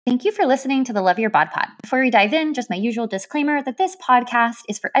Thank you for listening to the Love Your Bod Pod. Before we dive in, just my usual disclaimer that this podcast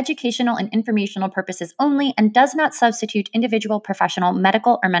is for educational and informational purposes only and does not substitute individual, professional,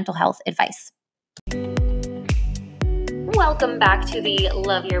 medical, or mental health advice. Welcome back to the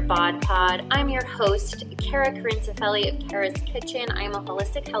Love Your Bod Pod. I'm your host, Kara Carincefelli of Kara's Kitchen. I am a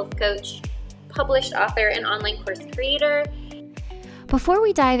holistic health coach, published author, and online course creator. Before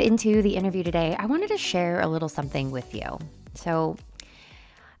we dive into the interview today, I wanted to share a little something with you. So,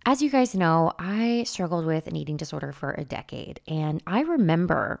 as you guys know, I struggled with an eating disorder for a decade, and I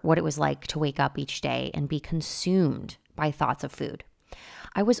remember what it was like to wake up each day and be consumed by thoughts of food.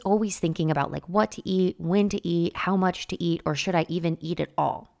 I was always thinking about what to eat, when to eat, how much to eat, or should I even eat at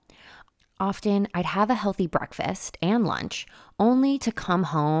all? Often, I'd have a healthy breakfast and lunch, only to come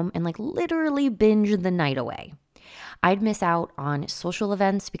home and literally binge the night away. I'd miss out on social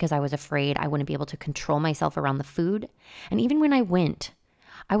events because I was afraid I wouldn't be able to control myself around the food, and even when I went,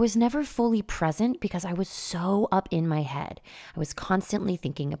 I was never fully present because I was so up in my head. I was constantly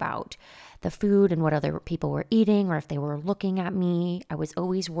thinking about the food and what other people were eating or if they were looking at me. I was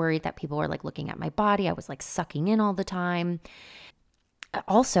always worried that people were looking at my body. I was sucking in all the time.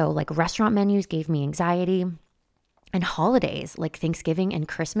 Also, restaurant menus gave me anxiety. And holidays like Thanksgiving and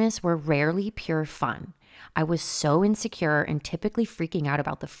Christmas were rarely pure fun. I was so insecure and typically freaking out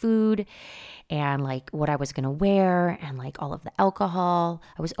about the food and what I was going to wear and all of the alcohol.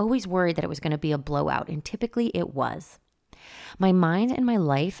 I was always worried that it was going to be a blowout, and typically it was. My mind and my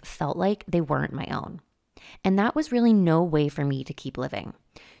life felt like they weren't my own. And that was really no way for me to keep living.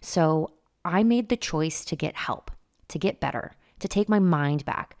 So I made the choice to get help, to get better, to take my mind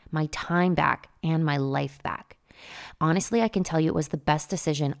back, my time back, and my life back. Honestly, I can tell you it was the best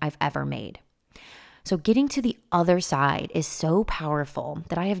decision I've ever made. So getting to the other side is so powerful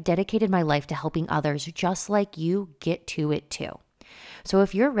that I have dedicated my life to helping others just like you get to it too. So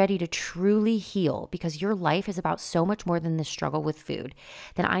if you're ready to truly heal because your life is about so much more than the struggle with food,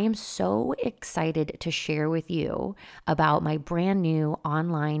 then I am so excited to share with you about my brand new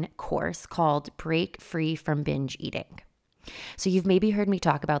online course called Break Free from Binge Eating. So you've maybe heard me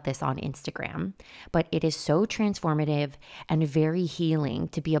talk about this on Instagram, but it is so transformative and very healing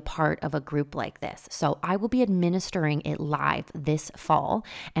to be a part of a group like this. So I will be administering it live this fall,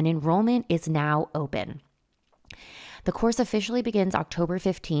 and enrollment is now open. The course officially begins October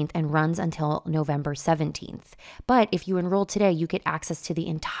 15th and runs until November 17th. But if you enroll today, you get access to the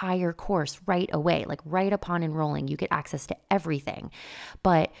entire course right away. Right upon enrolling, you get access to everything.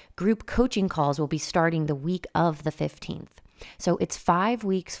 But group coaching calls will be starting the week of the 15th. So it's 5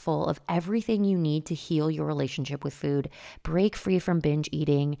 weeks full of everything you need to heal your relationship with food, break free from binge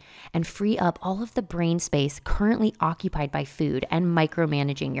eating, and free up all of the brain space currently occupied by food and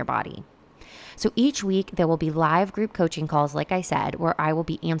micromanaging your body. So each week there will be live group coaching calls, like I said, where I will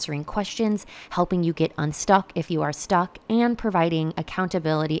be answering questions, helping you get unstuck if you are stuck, and providing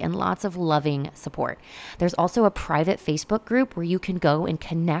accountability and lots of loving support. There's also a private Facebook group where you can go and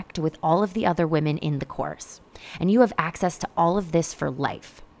connect with all of the other women in the course. And you have access to all of this for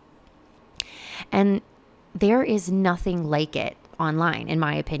life. And there is nothing like it online, in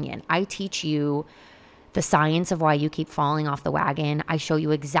my opinion. I teach you the science of why you keep falling off the wagon. I show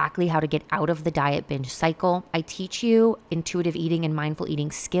you exactly how to get out of the diet binge cycle. I teach you intuitive eating and mindful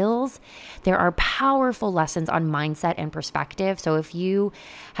eating skills. There are powerful lessons on mindset and perspective. So if you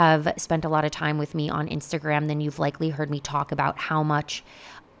have spent a lot of time with me on Instagram, then you've likely heard me talk about how much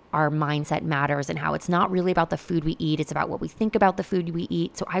our mindset matters and how it's not really about the food we eat. It's about what we think about the food we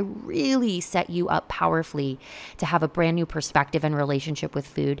eat. So I really set you up powerfully to have a brand new perspective and relationship with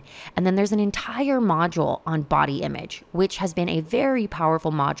food. And then there's an entire module on body image, which has been a very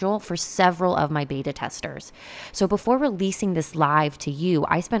powerful module for several of my beta testers. So before releasing this live to you,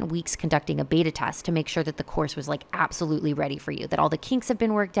 I spent weeks conducting a beta test to make sure that the course was absolutely ready for you, that all the kinks have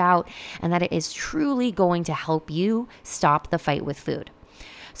been worked out, and that it is truly going to help you stop the fight with food.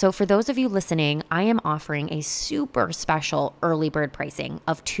 So for those of you listening, I am offering a super special early bird pricing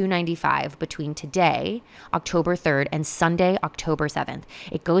of $295 between today, October 3rd, and Sunday, October 7th.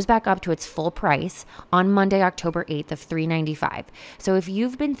 It goes back up to its full price on Monday, October 8th of $395. So if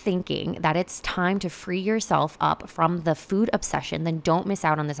you've been thinking that it's time to free yourself up from the food obsession, then don't miss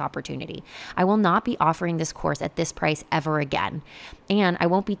out on this opportunity. I will not be offering this course at this price ever again, and I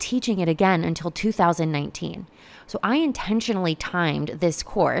won't be teaching it again until 2019. So I intentionally timed this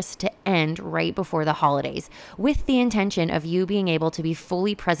course to end right before the holidays with the intention of you being able to be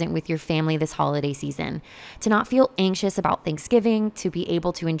fully present with your family this holiday season, to not feel anxious about Thanksgiving, to be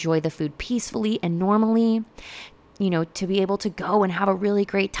able to enjoy the food peacefully and normally, to be able to go and have a really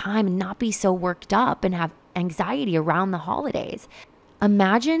great time and not be so worked up and have anxiety around the holidays.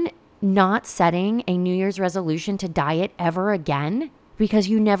 Imagine not setting a New Year's resolution to diet ever again because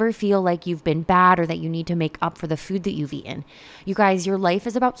you never feel like you've been bad or that you need to make up for the food that you've eaten. You guys, your life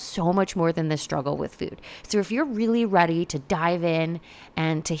is about so much more than this struggle with food. So if you're really ready to dive in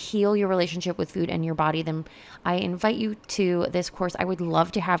and to heal your relationship with food and your body, then I invite you to this course. I would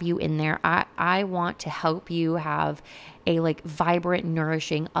love to have you in there. I want to help you have a like vibrant,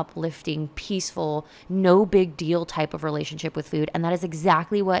 nourishing, uplifting, peaceful, no big deal type of relationship with food. And that is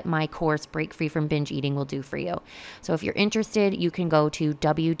exactly what my course, Break Free from Binge Eating, will do for you. So if you're interested, you can go to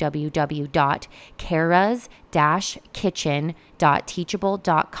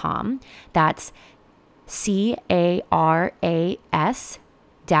www.caras-kitchen.teachable.com. That's CARAS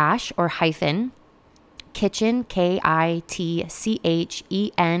dash or hyphen kitchen, KITCHEN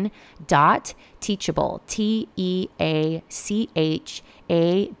dot teachable,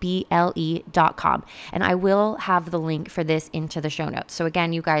 TEACHABLE.com. And I will have the link for this into the show notes. So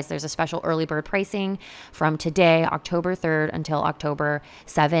again, you guys, there's a special early bird pricing from today, October 3rd until October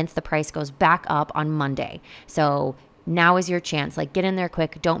 7th. The price goes back up on Monday. So now is your chance. Like, get in there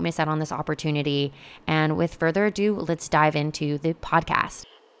quick. Don't miss out on this opportunity. And with further ado, let's dive into the podcast.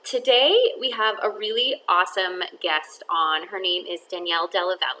 Today, we have a really awesome guest on. Her name is Daniele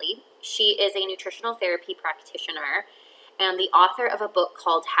Dalla. She is a nutritional therapy practitioner and the author of a book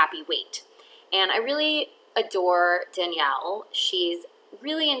called Happy Weight. And I really adore Daniele. She's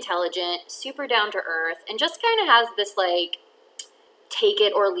really intelligent, super down to earth, and just kind of has this like take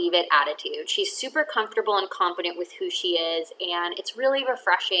it or leave it attitude. She's super comfortable and confident with who she is, and it's really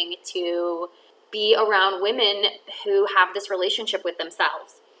refreshing to be around women who have this relationship with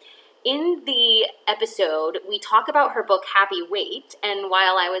themselves. In the episode, we talk about her book, Happy Weight, and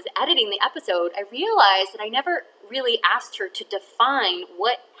while I was editing the episode, I realized that I never really asked her to define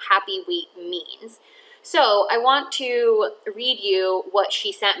what happy weight means. So I want to read you what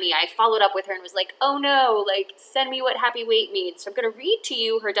she sent me. I followed up with her and was like, oh no, like send me what happy weight means. So I'm going to read to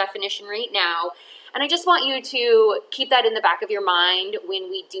you her definition right now. And I just want you to keep that in the back of your mind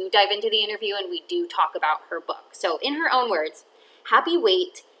when we do dive into the interview and we do talk about her book. So in her own words, happy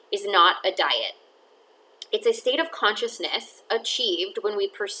weight is not a diet. It's a state of consciousness achieved when we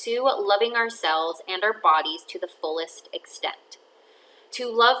pursue loving ourselves and our bodies to the fullest extent. To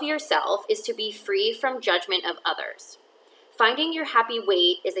love yourself is to be free from judgment of others. Finding your happy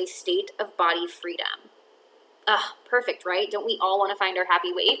weight is a state of body freedom. Perfect, right? Don't we all want to find our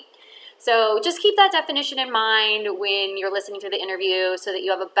happy weight? So just keep that definition in mind when you're listening to the interview so that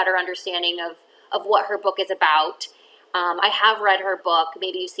you have a better understanding of what her book is about. I have read her book.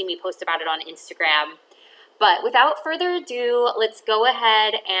 Maybe you've seen me post about it on Instagram. But without further ado, let's go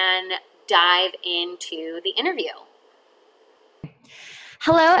ahead and dive into the interview.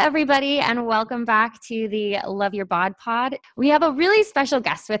 Hello, everybody, and welcome back to the Love Your Bod Pod. We have a really special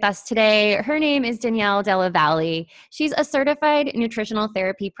guest with us today. Her name is Daniele Dalla. She's a certified nutritional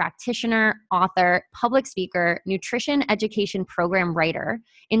therapy practitioner, author, public speaker, nutrition education program writer,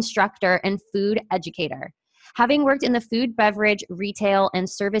 instructor, and food educator. Having worked in the food, beverage, retail, and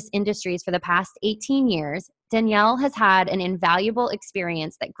service industries for the past 18 years, Daniele has had an invaluable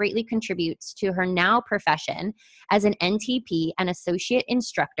experience that greatly contributes to her now profession as an NTP and associate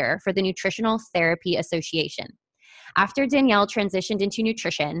instructor for the Nutritional Therapy Association. After Daniele transitioned into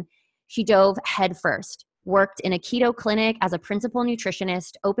nutrition, she dove headfirst, worked in a keto clinic as a principal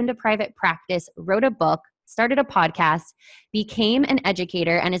nutritionist, opened a private practice, wrote a book, started a podcast, became an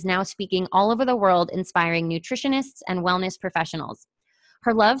educator, and is now speaking all over the world, inspiring nutritionists and wellness professionals.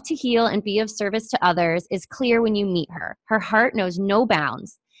 Her love to heal and be of service to others is clear when you meet her. Her heart knows no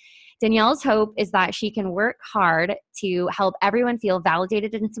bounds. Daniele's hope is that she can work hard to help everyone feel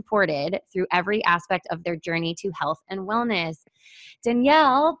validated and supported through every aspect of their journey to health and wellness.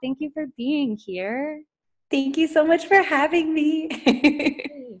 Daniele, thank you for being here. Thank you so much for having me.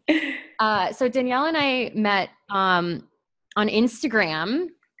 So Daniele and I met on Instagram,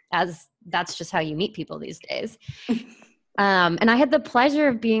 as that's just how you meet people these days. And I had the pleasure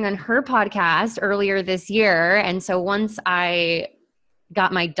of being on her podcast earlier this year. And so once I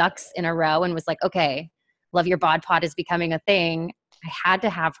got my ducks in a row and was like, okay, Love Your Bod Pod is becoming a thing, I had to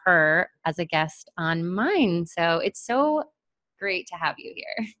have her as a guest on mine. So it's so great to have you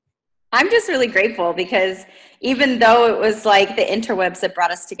here. I'm just really grateful because even though it was like the interwebs that brought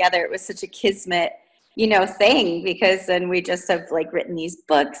us together, it was such a kismet, thing, because then we just have like written these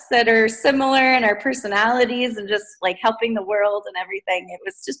books that are similar in our personalities and just like helping the world and everything. It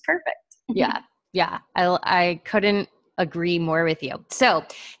was just perfect. Yeah. I couldn't agree more with you. So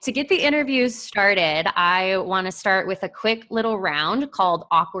to get the interviews started, I want to start with a quick little round called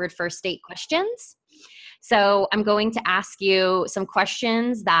Awkward First Date Questions. So I'm going to ask you some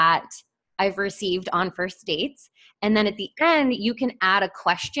questions that I've received on first dates. And then at the end, you can add a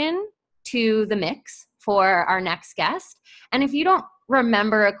question to the mix for our next guest. And if you don't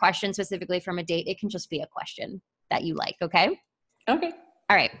remember a question specifically from a date, it can just be a question that you like, okay? Okay.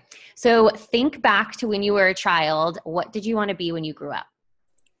 All right. So think back to when you were a child. What did you want to be when you grew up?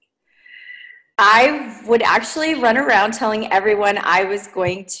 I would actually run around telling everyone I was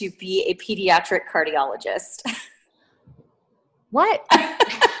going to be a pediatric cardiologist. What?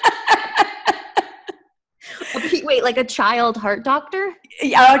 Wait, like a child heart doctor?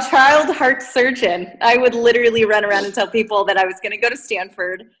 A child heart surgeon. I would literally run around and tell people that I was going to go to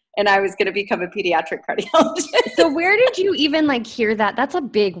Stanford and I was going to become a pediatric cardiologist. So where did you even hear that? That's a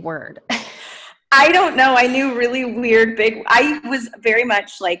big word. I don't know. I knew really weird, big. I was very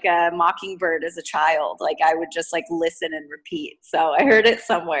much like a mockingbird as a child. Like I would just listen and repeat. So I heard it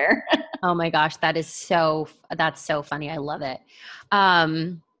somewhere. Oh my gosh, that's so funny. I love it.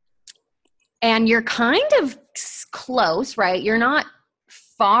 And you're kind of close, right? You're not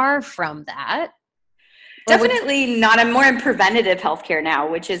far from that. Definitely not. I'm more in preventative healthcare now,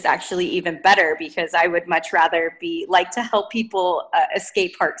 which is actually even better because I would much rather like to help people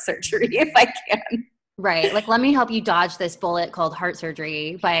escape heart surgery if I can. Right. Let me help you dodge this bullet called heart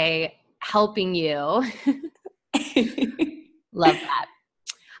surgery by helping you. Love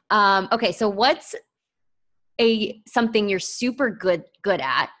that. Okay. So what's something you're super good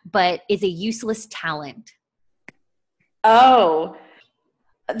at, but is a useless talent? Oh,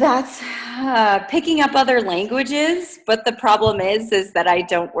 that's picking up other languages. But the problem is that I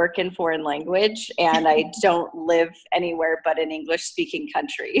don't work in foreign language and I don't live anywhere but in English speaking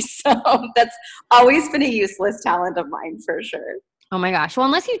countries. So that's always been a useless talent of mine for sure. Oh my gosh. Well,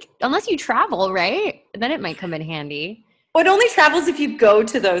 unless you travel, right? Then it might come in handy. Well, it only travels if you go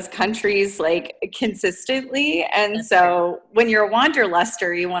to those countries consistently. And so when you're a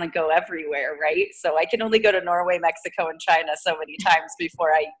wanderluster, you want to go everywhere, right? So I can only go to Norway, Mexico, and China so many times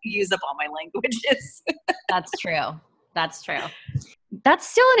before I use up all my languages. That's true. That's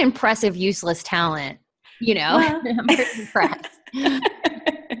still an impressive useless talent, Well. I'm pretty impressed.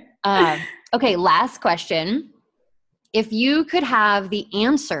 Okay, last question. If you could have the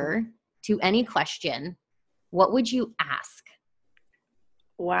answer to any question, what would you ask?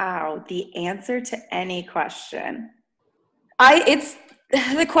 Wow, the answer to any question. It's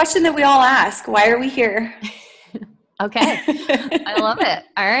the question that we all ask. Why are we here? Okay. I love it.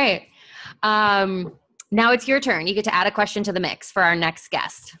 All right. Now it's your turn. You get to add a question to the mix for our next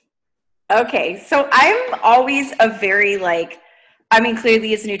guest. Okay. So I'm always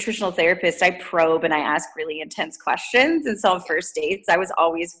clearly as a nutritional therapist, I probe and I ask really intense questions. And so on first dates, I was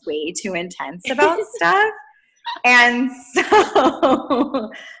always way too intense about stuff. And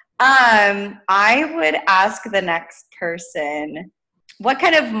so I would ask the next person, what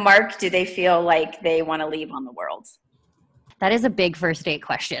kind of mark do they feel like they want to leave on the world? That is a big first date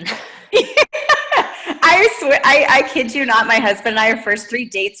question. I swear, I kid you not, my husband and I, our first 3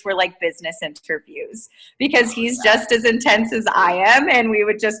 dates were like business interviews because he's just as intense as I am. And we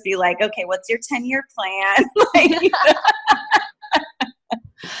would just be like, okay, what's your 10-year plan?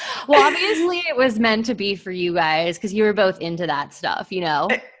 Well, obviously it was meant to be for you guys because you were both into that stuff,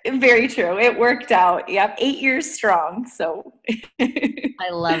 Very true. It worked out. Yep. 8 years strong. So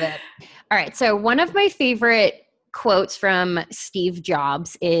I love it. All right. So one of my favorite quotes from Steve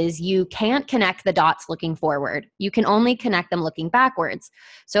Jobs is, you can't connect the dots looking forward. You can only connect them looking backwards.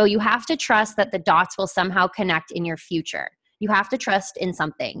 So you have to trust that the dots will somehow connect in your future. You have to trust in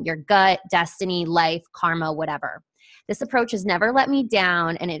something, your gut, destiny, life, karma, whatever. This approach has never let me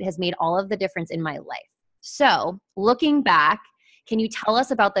down, and it has made all of the difference in my life. So looking back, can you tell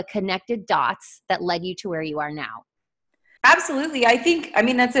us about the connected dots that led you to where you are now? Absolutely.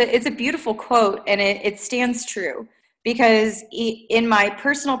 It's a beautiful quote, and it stands true because in my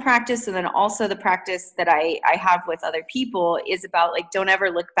personal practice, and then also the practice that I have with other people, is about don't ever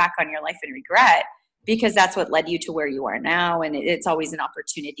look back on your life and regret, because that's what led you to where you are now. And it's always an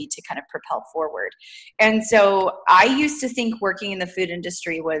opportunity to kind of propel forward. And so I used to think working in the food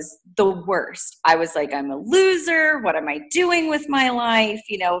industry was the worst. I was like, I'm a loser. What am I doing with my life?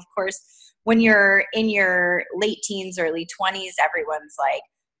 Of course, when you're in your late teens, early 20s, everyone's like,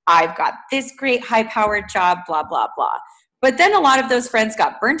 I've got this great high-powered job, blah, blah, blah. But then a lot of those friends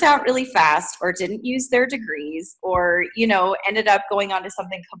got burnt out really fast, or didn't use their degrees, or, ended up going on to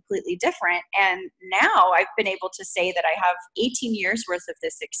something completely different. And now I've been able to say that I have 18 years worth of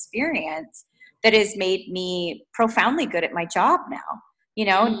this experience that has made me profoundly good at my job now.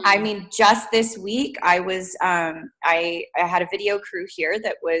 I mean, just this week I was, I had a video crew here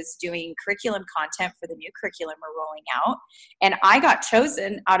that was doing curriculum content for the new curriculum we're rolling out. And I got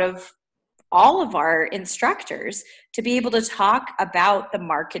chosen out of all of our instructors to be able to talk about the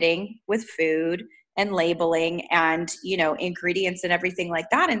marketing with food and labeling and, ingredients and everything like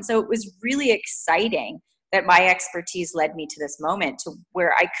that. And so it was really exciting that my expertise led me to this moment to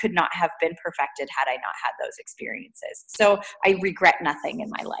where I could not have been perfected had I not had those experiences. So I regret nothing in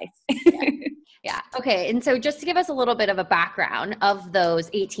my life. Yeah. Okay. And so just to give us a little bit of a background of those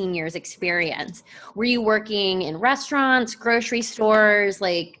 18 years experience, were you working in restaurants, grocery stores?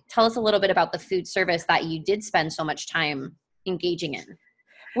 Like, tell us a little bit about the food service that you did spend so much time engaging in.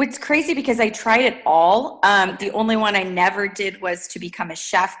 What's crazy because I tried it all. The only one I never did was to become a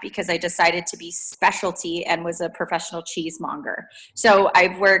chef because I decided to be specialty and was a professional cheesemonger. So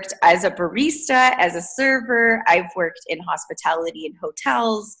I've worked as a barista, as a server. I've worked in hospitality and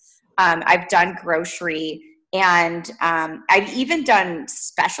hotels. I've done grocery, and I've even done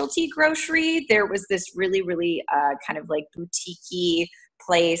specialty grocery. There was this really, really kind of like boutique-y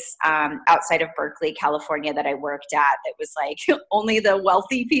place outside of Berkeley, California that I worked at that was like only the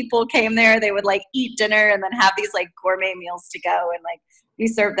wealthy people came there. They would like eat dinner and then have these like gourmet meals to go, and like we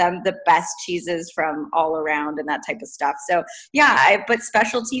served them the best cheeses from all around and that type of stuff. So yeah, but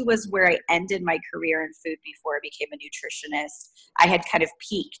specialty was where I ended my career in food before I became a nutritionist. I had kind of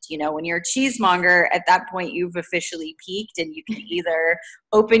peaked, when you're a cheesemonger at that point, you've officially peaked and you can either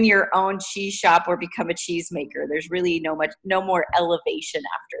open your own cheese shop or become a cheesemaker. There's really no more elevation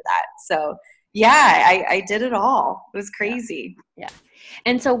after that. So yeah, I did it all. It was crazy. Yeah.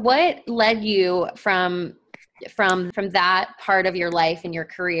 And so what led you from that part of your life and your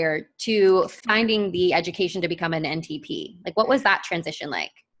career to finding the education to become an NTP? Like, what was that transition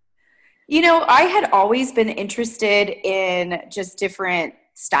like? I had always been interested in just different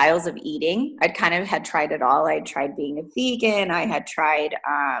styles of eating. I'd kind of had tried it all. I'd tried being a vegan. I had tried,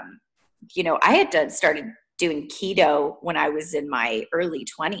 I had started doing keto when I was in my early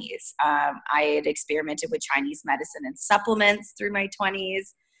 20s. I had experimented with Chinese medicine and supplements through my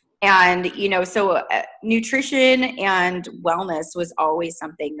 20s. And, so nutrition and wellness was always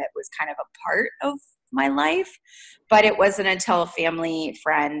something that was kind of a part of my life. But it wasn't until a family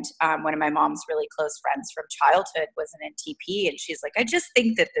friend, one of my mom's really close friends from childhood was an NTP. And she's like, I just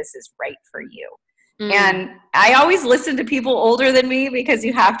think that this is right for you. Mm. And I always listen to people older than me because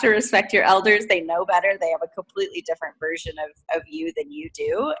you have to respect your elders. They know better. They have a completely different version of you than you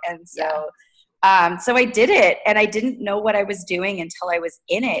do. And so, so I did it, and I didn't know what I was doing until I was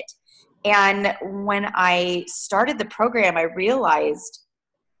in it. And when I started the program, I realized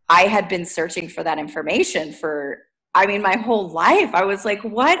I had been searching for that information my whole life. I was like,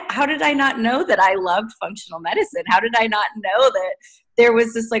 what? How did I not know that I loved functional medicine? How did I not know that there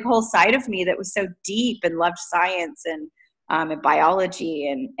was this like whole side of me that was so deep and loved science and biology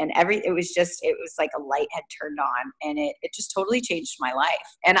and everything? It was like a light had turned on, and it just totally changed my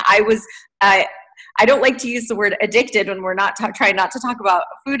life. And I don't like to use the word addicted when we're not trying not to talk about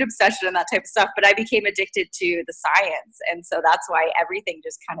food obsession and that type of stuff, but I became addicted to the science. And so that's why everything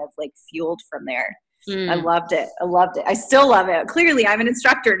just kind of like fueled from there. I loved it. I still love it. Clearly I'm an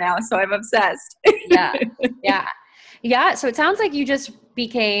instructor now, so I'm obsessed. Yeah. So it sounds like you just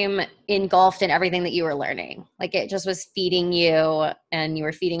became engulfed in everything that you were learning. Like it just was feeding you and you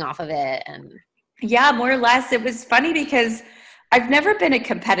were feeding off of it. And yeah, more or less. It was funny because I've never been a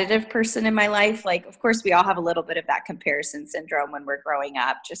competitive person in my life. Like, of course, we all have a little bit of that comparison syndrome when we're growing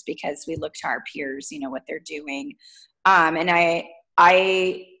up, just because we look to our peers, what they're doing. And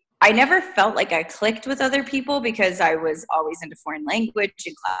I never felt like I clicked with other people because I was always into foreign language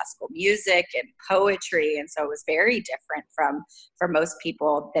and classical music and poetry. And so it was very different from most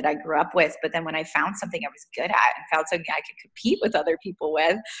people that I grew up with. But then when I found something I was good at and found something I could compete with other people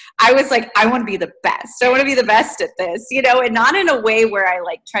with, I was like, I want to be the best. I want to be the best at this, and not in a way where I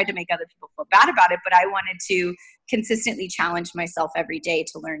like tried to make other people feel bad about it, but I wanted to consistently challenge myself every day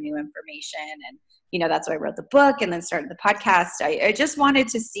to learn new information. And that's why I wrote the book and then started the podcast. I just wanted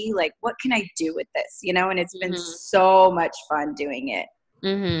to see like, what can I do with this, and it's been so much fun doing it.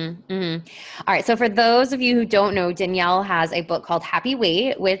 All right. So for those of you who don't know, Danielle has a book called Happy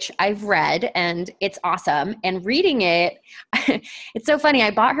Weight, which I've read, and it's awesome. And reading it, it's so funny. I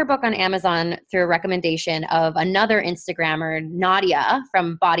bought her book on Amazon through a recommendation of another Instagrammer, Nadia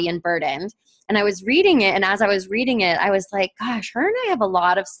from Body and Burdened. And I was reading it. And as I was reading it, I was like, gosh, her and I have a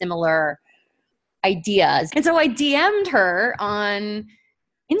lot of similar ideas. And so I DM'd her on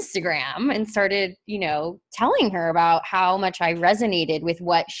Instagram and started, telling her about how much I resonated with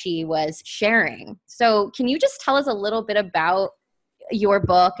what she was sharing. So can you just tell us a little bit about your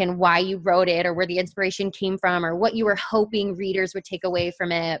book and why you wrote it, or where the inspiration came from, or what you were hoping readers would take away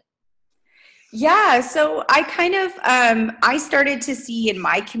from it? Yeah, so I kind of, I started to see in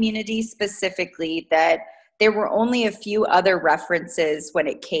my community specifically that there were only a few other references when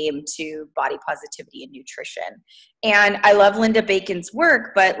it came to body positivity and nutrition. And I love Linda Bacon's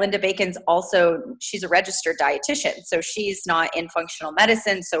work, but Linda Bacon's also, she's a registered dietitian. So she's not in functional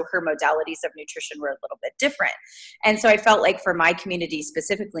medicine. So her modalities of nutrition were a little bit different. And so I felt like for my community,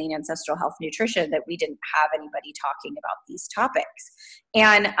 specifically in ancestral health nutrition, that we didn't have anybody talking about these topics.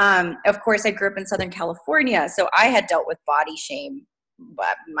 And of course, I grew up in Southern California. So I had dealt with body shame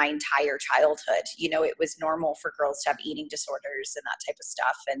my entire childhood. You know, it was normal for girls to have eating disorders and that type of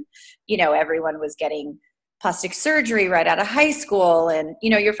stuff. And, you know, everyone was getting plastic surgery right out of high school. And,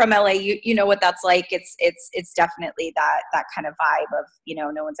 you know, you're from LA, you know what that's like. It's definitely that kind of vibe of, you know,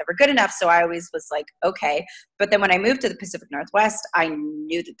 no one's ever good enough. So I always was like, okay. But then when I moved to the Pacific Northwest, I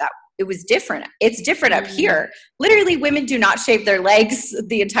knew that it was different. It's different up here. Literally, women do not shave their legs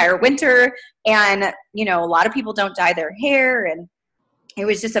the entire winter. And, you know, a lot of people don't dye their hair. And it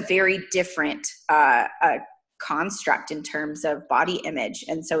was just a very different construct in terms of body image.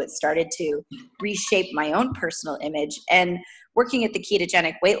 And so it started to reshape my own personal image. And working at the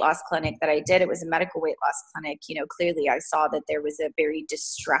ketogenic weight loss clinic that I did, it was a medical weight loss clinic, you know, clearly I saw that there was a very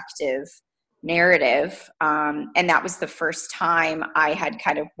destructive narrative. And that was the first time I had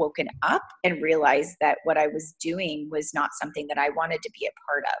kind of woken up and realized that what I was doing was not something that I wanted to be a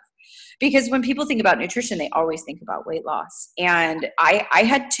part of. Because when people think about nutrition, they always think about weight loss. And I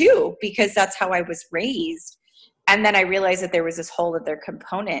had too, because that's how I was raised. And then I realized that there was this whole other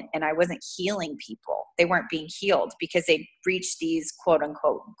component, and I wasn't healing people. They weren't being healed because they reached these quote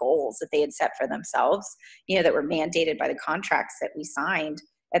unquote goals that they had set for themselves, you know, that were mandated by the contracts that we signed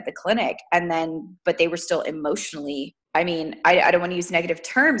at the clinic. And then, but they were still emotionally, I mean, I don't want to use negative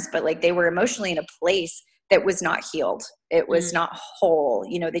terms, but like they were emotionally in a place that was not healed. It was not whole.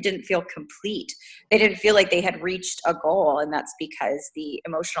 You know, they didn't feel complete. They didn't feel like they had reached a goal. And that's because the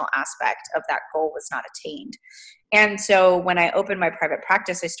emotional aspect of that goal was not attained. And so when I opened my private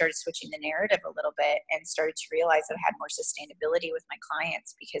practice, I started switching the narrative a little bit and started to realize that I had more sustainability with my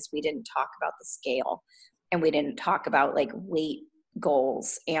clients because we didn't talk about the scale and we didn't talk about like weight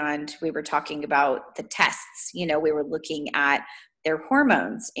goals. And we were talking about the tests. You know, we were looking at their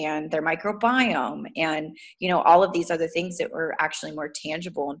hormones and their microbiome and, you know, all of these other things that were actually more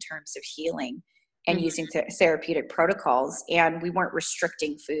tangible in terms of healing and using therapeutic protocols. And we weren't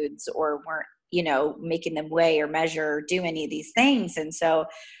restricting foods or weren't, you know, making them weigh or measure or do any of these things. And so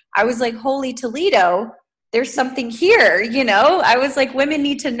I was like, holy Toledo, there's something here, you know. I was like, women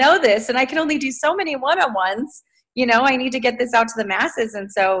need to know this, and I can only do so many one-on-ones, you know. I need to get this out to the masses.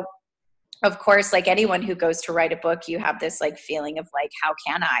 And so of course, like anyone who goes to write a book, you have this like feeling of like, how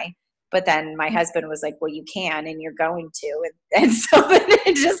can I? But then my husband was like, well, you can, and you're going to. And so then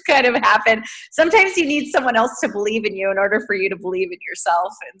it just kind of happened. Sometimes you need someone else to believe in you in order for you to believe in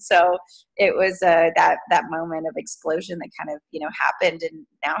yourself. And so it was that moment of explosion that kind of, you know, happened. And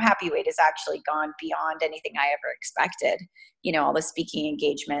now Happy Weight has actually gone beyond anything I ever expected. You know, all the speaking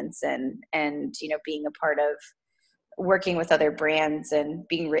engagements and, you know, being a part of working with other brands and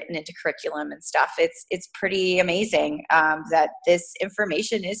being written into curriculum and stuff. It's pretty amazing that this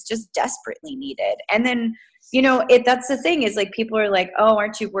information is just desperately needed. And then, you know, that's the thing is like, people are like, oh,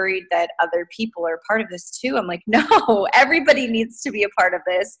 aren't you worried that other people are part of this too? I'm like, no, everybody needs to be a part of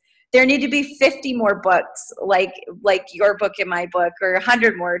this. There need to be 50 more books like your book and my book, or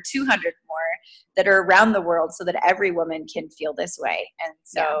 100 more, 200 more that are around the world so that every woman can feel this way. And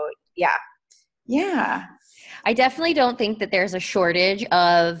so, yeah. I definitely don't think that there's a shortage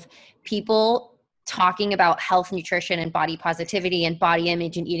of people talking about health, nutrition, and body positivity and body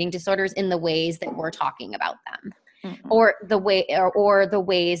image and eating disorders in the ways that we're talking about them, or the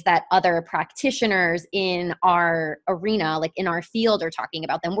ways that other practitioners in our arena, like in our field, are talking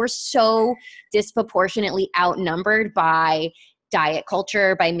about them. We're so disproportionately outnumbered by diet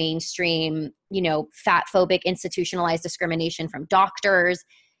culture, by mainstream, you know, fat phobic institutionalized discrimination from doctors.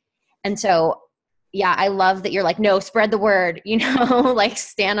 And so yeah, I love that you're like, no, spread the word, you know, like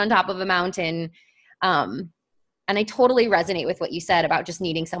stand on top of a mountain. And I totally resonate with what you said about just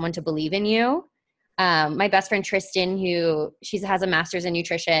needing someone to believe in you. My best friend, Tristan, who has a master's in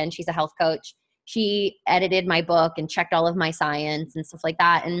nutrition, she's a health coach. She edited my book and checked all of my science and stuff like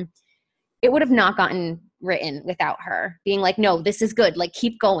that. And it would have not gotten written without her being like, no, this is good. Like,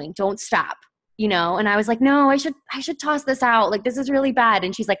 keep going. Don't stop. You know, and I was like, no, I should toss this out. Like, this is really bad.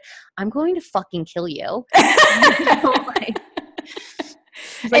 And she's like, I'm going to fucking kill you.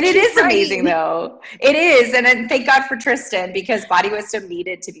 And it is amazing though. It is. And then thank God for Tristan, because Body Wisdom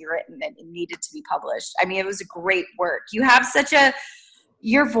needed to be written and it needed to be published. I mean, it was a great work. You have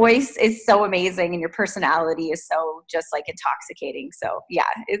your voice is so amazing and your personality is so just like intoxicating. So yeah,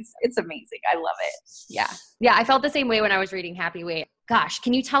 it's amazing. I love it. Yeah. Yeah. I felt the same way when I was reading Happy Weight. Gosh,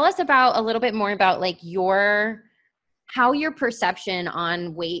 can you tell us about a little bit more about like how your perception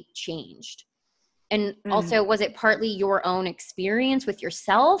on weight changed? And also, was it partly your own experience with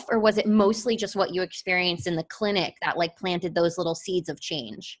yourself, or was it mostly just what you experienced in the clinic that like planted those little seeds of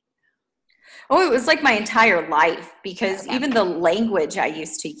change? Oh, it was like my entire life, because even the language I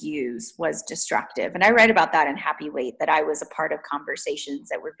used to use was destructive. And I write about that in Happy Weight, that I was a part of conversations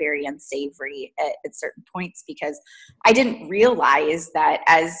that were very unsavory at certain points, because I didn't realize that,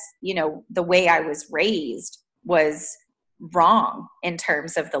 as you know, the way I was raised was wrong in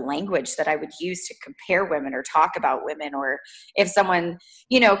terms of the language that I would use to compare women or talk about women. Or if someone,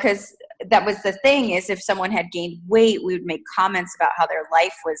 because that was the thing, is if someone had gained weight, we would make comments about how their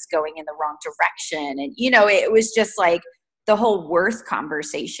life was going in the wrong direction. And, it was just like the whole worth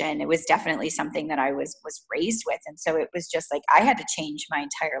conversation. It was definitely something that I was raised with. And so it was just like, I had to change my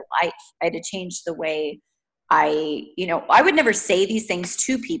entire life. I had to change the way I would never say these things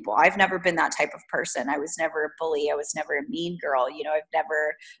to people. I've never been that type of person. I was never a bully. I was never a mean girl.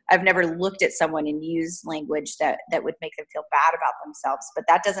 I've never looked at someone and used language that would make them feel bad about themselves. But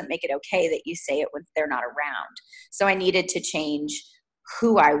that doesn't make it okay that you say it when they're not around. So I needed to change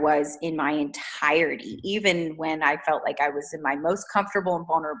who I was in my entirety, even when I felt like I was in my most comfortable and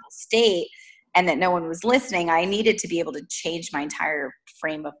vulnerable state and that no one was listening. I needed to be able to change my entire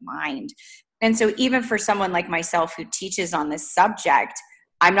frame of mind. And so even for someone like myself who teaches on this subject,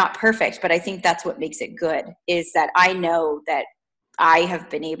 I'm not perfect, but I think that's what makes it good, is that I know that I have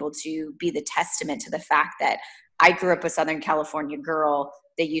been able to be the testament to the fact that I grew up a Southern California girl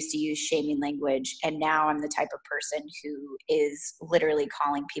that used to use shaming language. And now I'm the type of person who is literally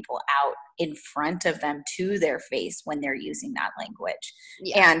calling people out in front of them to their face when they're using that language.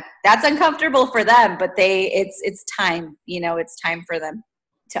 Yeah. And that's uncomfortable for them, but it's time, it's time for them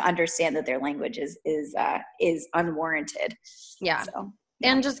to understand that their language is unwarranted. Yeah. So,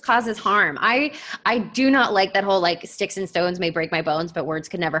 and just causes harm. I do not like that whole like sticks and stones may break my bones, but words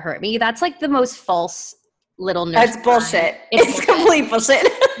could never hurt me. That's like the most false little nurse. That's bullshit. It's complete bullshit.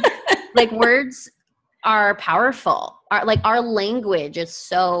 Like words are powerful. Our language is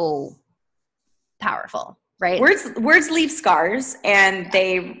so powerful. Right. Words leave scars and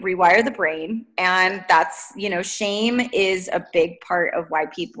they rewire the brain. And that's, shame is a big part of why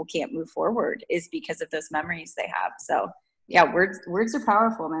people can't move forward, is because of those memories they have. So yeah, words are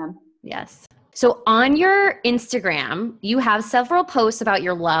powerful, man. Yes. So on your Instagram, you have several posts about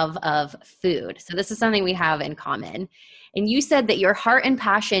your love of food. So this is something we have in common. And you said that your heart and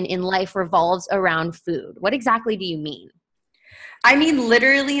passion in life revolves around food. What exactly do you mean? I mean,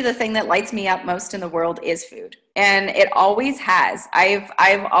 literally the thing that lights me up most in the world is food. And it always has. I've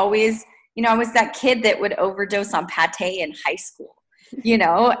always, I was that kid that would overdose on pate in high school,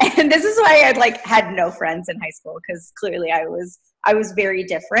 and this is why I had no friends in high school, because clearly I was very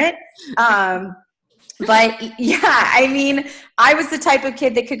different. But yeah, I mean, I was the type of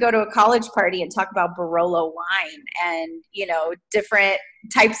kid that could go to a college party and talk about Barolo wine and, different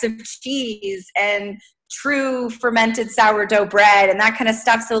types of cheese and true fermented sourdough bread and that kind of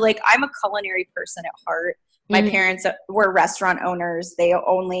stuff. So I'm a culinary person at heart. My parents were restaurant owners.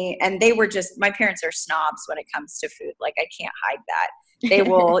 My parents are snobs when it comes to food. I can't hide that. They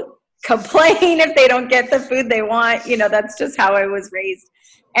will complain if they don't get the food they want. That's just how I was raised.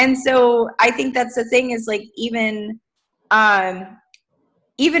 And so I think that's the thing, is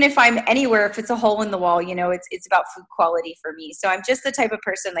even if I'm anywhere, if it's a hole in the wall, it's about food quality for me. So I'm just the type of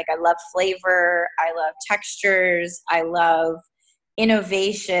person, I love flavor. I love textures. I love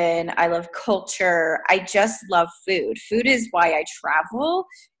innovation. I love culture. I just love food. Food is why I travel.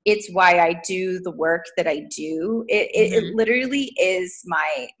 It's why I do the work that I do. It literally is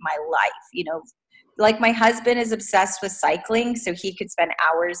my life. My husband is obsessed with cycling, so he could spend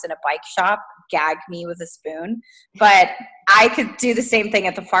hours in a bike shop, gag me with a spoon. But I could do the same thing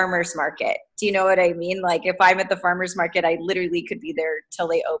at the farmer's market. Do you know what I mean? If I'm at the farmer's market, I literally could be there till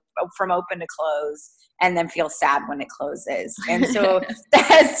they from open to close, and then feel sad when it closes. And so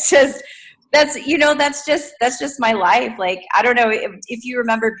that's just my life. I don't know if you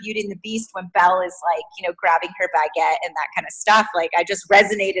remember Beauty and the Beast, when Belle is grabbing her baguette and that kind of stuff. I just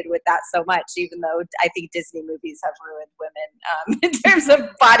resonated with that so much, even though I think Disney movies have ruined women in terms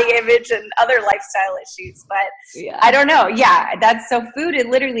of body image and other lifestyle issues. But yeah. I don't know. Yeah, that's so food.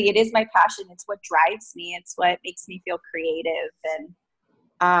 It is my passion. It's what drives me. It's what makes me feel creative. And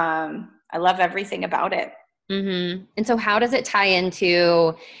I love everything about it. Mm-hmm. And so how does it tie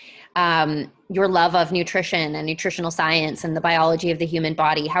into your love of nutrition and nutritional science and the biology of the human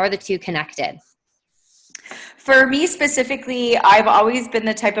body? How are the two connected? For me specifically, I've always been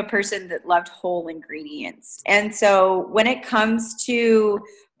the type of person that loved whole ingredients. And so when it comes to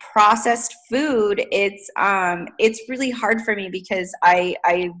processed food, it's really hard for me because I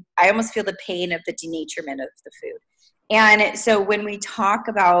almost feel the pain of the denaturement of the food. And so when we talk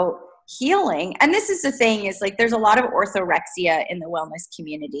about healing, and this is the thing, is like there's a lot of orthorexia in the wellness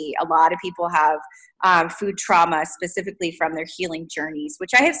community. A lot of people have food trauma specifically from their healing journeys,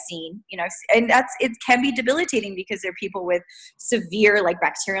 which I have seen, and it can be debilitating because there are people with severe like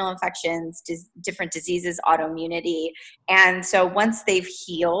bacterial infections, different diseases, autoimmunity. And so once they've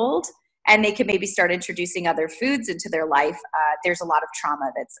healed and they can maybe start introducing other foods into their life, there's a lot of trauma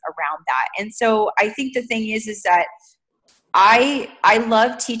that's around that. And so I think the thing is that I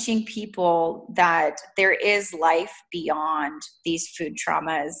love teaching people that there is life beyond these food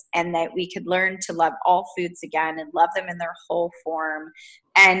traumas, and that we could learn to love all foods again and love them in their whole form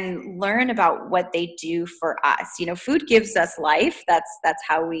and learn about what they do for us. Food gives us life. That's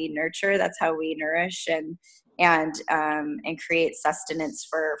how we nurture, that's how we nourish and create sustenance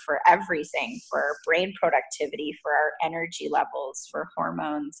for everything, for brain productivity, for our energy levels, for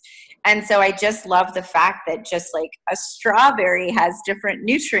hormones. And so I just love the fact that just like a strawberry has different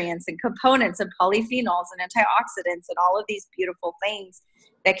nutrients and components and polyphenols and antioxidants and all of these beautiful things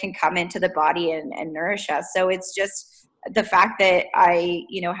that can come into the body and nourish us. So it's just the fact that I,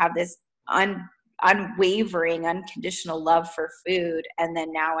 have this unwavering, unconditional love for food. And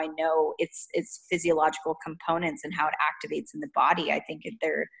then now I know its physiological components and how it activates in the body. I think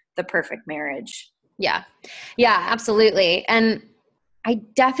they're the perfect marriage. Yeah. Yeah, absolutely. And I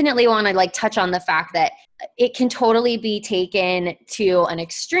definitely want to touch on the fact that it can totally be taken to an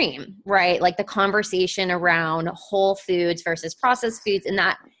extreme, right? Like the conversation around whole foods versus processed foods, and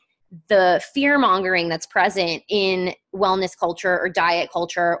that the fear mongering that's present in wellness culture or diet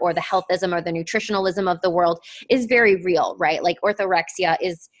culture or the healthism or the nutritionalism of the world is very real, right? Like orthorexia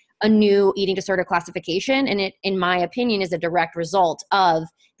is a new eating disorder classification, and it, in my opinion, is a direct result of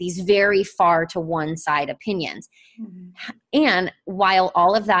these very far to one side opinions. Mm-hmm. And while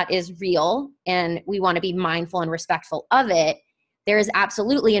all of that is real and we want to be mindful and respectful of it, there is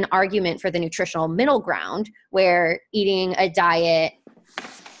absolutely an argument for the nutritional middle ground where eating a diet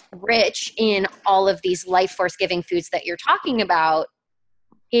rich in all of these life force giving foods that you're talking about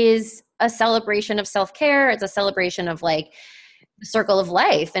is a celebration of self-care. It's a celebration of the circle of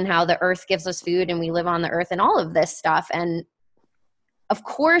life and how the earth gives us food and we live on the earth and all of this stuff. And of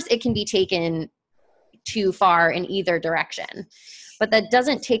course it can be taken too far in either direction, but that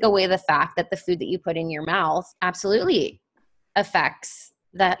doesn't take away the fact that the food that you put in your mouth absolutely affects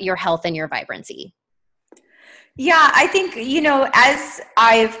your health and your vibrancy. Yeah, I think, as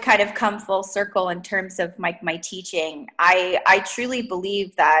I've kind of come full circle in terms of my teaching, I truly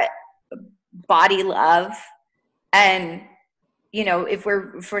believe that body love, and, if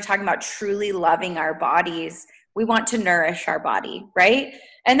we're talking about truly loving our bodies, we want to nourish our body, right?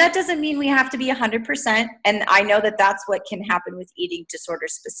 And that doesn't mean we have to be 100%. And I know that that's what can happen with eating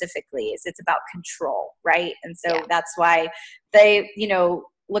disorders specifically, is it's about control, right? And so that's why they,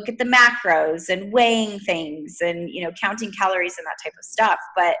 look at the macros and weighing things and, counting calories and that type of stuff.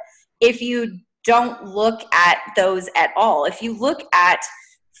 But if you don't look at those at all, if you look at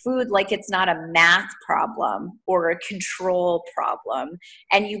food like it's not a math problem or a control problem,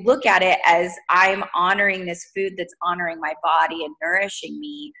 and you look at it as I'm honoring this food that's honoring my body and nourishing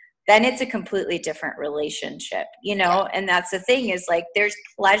me, then it's a completely different relationship, And that's the thing, is there's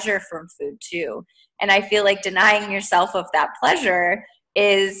pleasure from food too. And I feel like denying yourself of that pleasure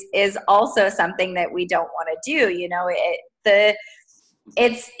is also something that we don't want to do. But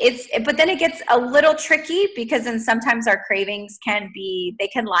then it gets a little tricky, because then sometimes our cravings can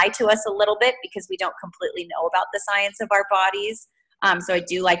lie to us a little bit because we don't completely know about the science of our bodies. So I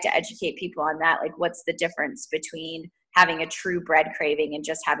do like to educate people on that. What's the difference between having a true bread craving and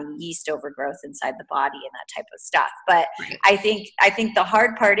just having yeast overgrowth inside the body and that type of stuff. But I think the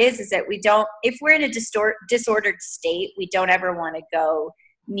hard part is that we don't, if we're in a disordered state, we don't ever want to go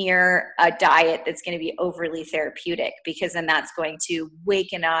near a diet that's going to be overly therapeutic, because then that's going to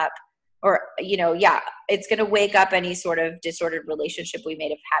waken up, or, it's going to wake up any sort of disordered relationship we may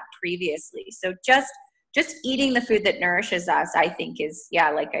have had previously. So just eating the food that nourishes us, I think is,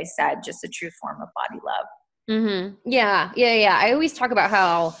 like I said, just a true form of body love. Mm-hmm. Yeah. I always talk about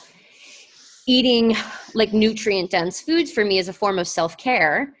how eating nutrient dense foods for me is a form of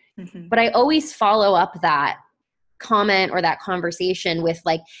self-care, mm-hmm. but I always follow up that comment or that conversation with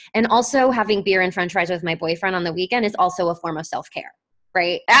like, and also having beer and french fries with my boyfriend on the weekend is also a form of self-care,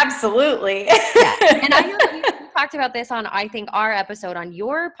 right? Absolutely. Yeah. And I know that we talked about this on, I think, our episode on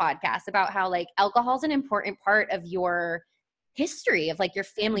your podcast about how like alcohol is an important part of your history, of like your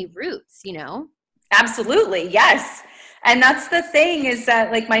family roots, you know? Absolutely. Yes. And that's the thing, is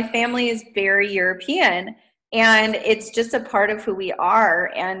that like my family is very European, and it's just a part of who we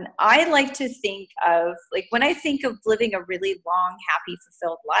are. And I like to think of like, when I think of living a really long, happy,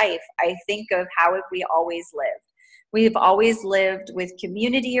 fulfilled life, I think of how have we always lived. We've always lived with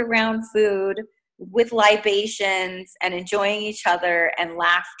community around food, with libations and enjoying each other and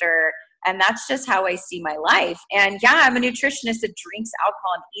laughter. And that's just how I see my life. And yeah, I'm a nutritionist that drinks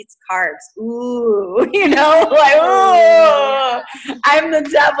alcohol and eats carbs. Ooh, you know, like, ooh, I'm the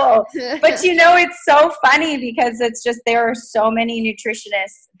devil. But you know, it's so funny because it's just, there are so many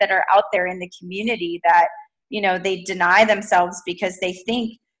nutritionists that are out there in the community that, you know, they deny themselves because they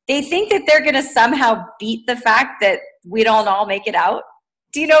think that they're going to somehow beat the fact that we don't all make it out.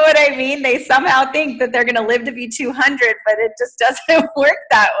 Do you know what I mean? They somehow think that they're going to live to be 200, but it just doesn't work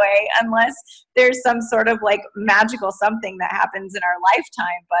that way unless there's some sort of like magical something that happens in our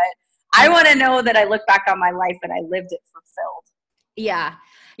lifetime. But I want to know that I look back on my life and I lived it fulfilled. Yeah.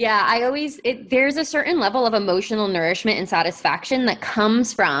 Yeah. There's a certain level of emotional nourishment and satisfaction that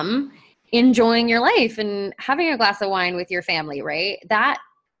comes from enjoying your life and having a glass of wine with your family, right? That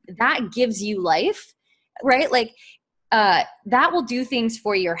gives you life, right? Like, that will do things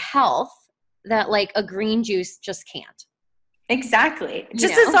for your health that like a green juice just can't. Exactly.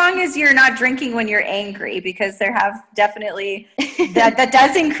 Just as long as you're not drinking when you're angry, because there have definitely that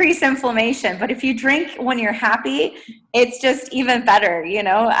does increase inflammation. But if you drink when you're happy, it's just even better. You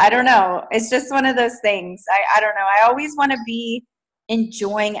know, I don't know. It's just one of those things. I don't know. I always want to be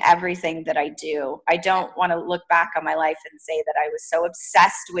enjoying everything that I do. I don't want to look back on my life and say that I was so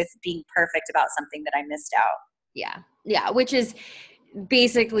obsessed with being perfect about something that I missed out. Yeah. Yeah. Which is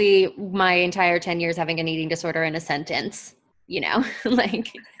basically my entire 10 years having an eating disorder in a sentence, you know,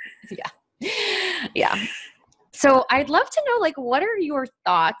 like, yeah. Yeah. So I'd love to know, like, what are your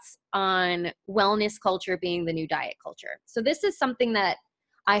thoughts on wellness culture being the new diet culture? So this is something that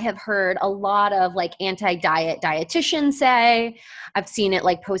I have heard a lot of like anti-diet dietitians say. I've seen it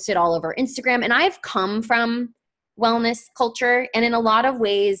like posted all over Instagram, and I've come from wellness culture, and in a lot of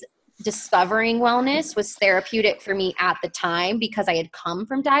ways, discovering wellness was therapeutic for me at the time because I had come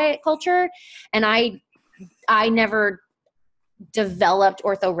from diet culture, and I never developed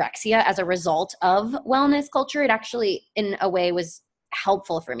orthorexia as a result of wellness culture. It actually, in a way, was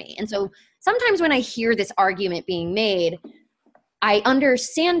helpful for me. And so sometimes when I hear this argument being made, I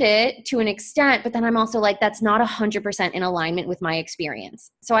understand it to an extent, but then I'm also like, that's not 100% in alignment with my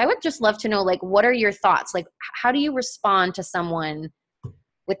experience. So I would just love to know, like, what are your thoughts? Like, how do you respond to someone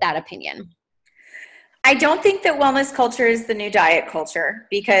with that opinion? I don't think that wellness culture is the new diet culture,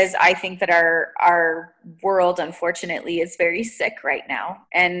 because I think that our world, unfortunately, is very sick right now.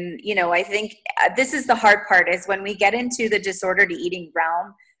 And, you know, I think this is the hard part, is when we get into the disordered eating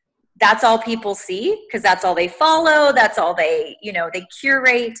realm, that's all people see because that's all they follow. That's all they, you know, they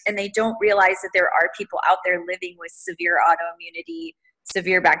curate, and they don't realize that there are people out there living with severe autoimmunity,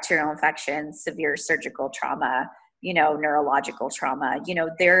 severe bacterial infections, severe surgical trauma, you know, neurological trauma. You know,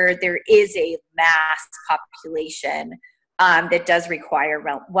 there is a mass population that does require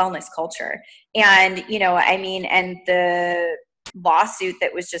wellness culture. And, you know, I mean, and the lawsuit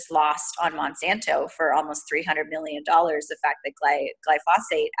that was just lost on Monsanto for almost $300 million, the fact that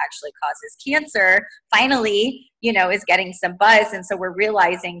glyphosate actually causes cancer, finally, you know, is getting some buzz. And so we're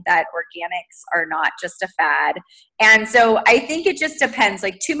realizing that organics are not just a fad. And so I think it just depends.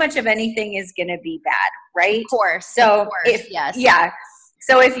 Like, too much of anything is going to be bad, right? Of course. So Yes. Yeah.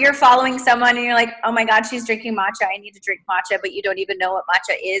 So if you're following someone and you're like, oh my God, she's drinking matcha, I need to drink matcha, but you don't even know what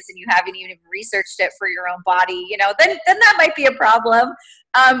matcha is and you haven't even researched it for your own body, you know, then that might be a problem.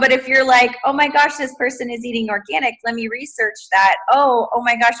 But if you're like, oh my gosh, this person is eating organic, let me research that. Oh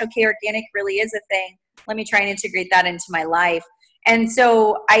my gosh, okay, organic really is a thing. Let me try and integrate that into my life. And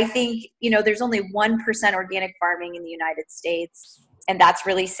so I think, you know, there's only 1% organic farming in the United States, and that's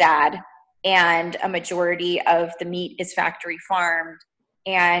really sad. And a majority of the meat is factory farmed.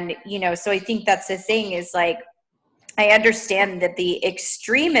 And, you know, so I think that's the thing, is like, I understand that the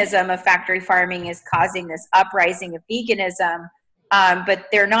extremism of factory farming is causing this uprising of veganism, but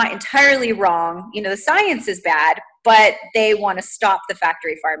they're not entirely wrong. You know, the science is bad, but they want to stop the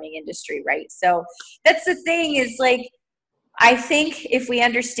factory farming industry, right? So that's the thing, is like, I think if we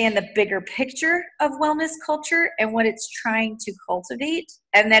understand the bigger picture of wellness culture and what it's trying to cultivate,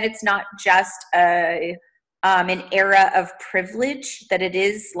 and that it's not just a an era of privilege, that it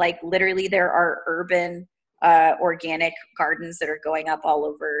is like literally there are urban organic gardens that are going up all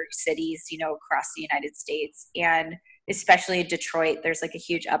over cities, across the United States. And especially in Detroit, there's like a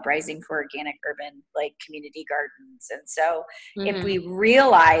huge uprising for organic urban like community gardens. And so if we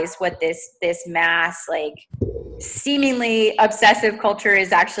realize what this mass like seemingly obsessive culture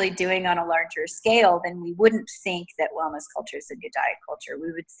is actually doing on a larger scale, then we wouldn't think that wellness culture is a new diet culture.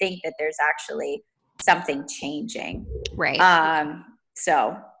 We would think that there's actually something changing. Right.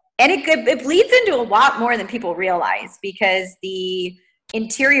 And it bleeds into a lot more than people realize, because the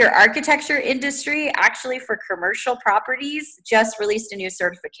interior architecture industry actually for commercial properties just released a new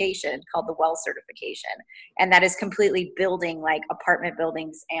certification called the WELL certification. And that is completely building like apartment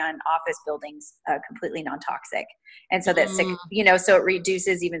buildings and office buildings completely non-toxic. And so that sick, so it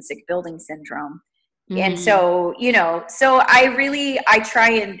reduces even sick building syndrome. And so, so I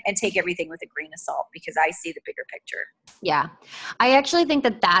try and take everything with a grain of salt, because I see the bigger picture. Yeah. I actually think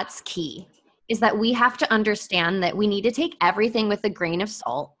that that's key, is that we have to understand that we need to take everything with a grain of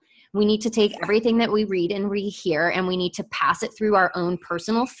salt. We need to take everything that we read and we hear, and we need to pass it through our own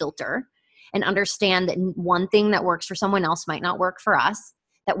personal filter and understand that one thing that works for someone else might not work for us,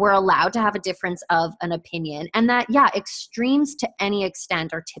 that we're allowed to have a difference of an opinion, and that, extremes to any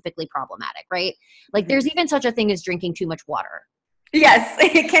extent are typically problematic, right? Like there's even such a thing as drinking too much water. Yes,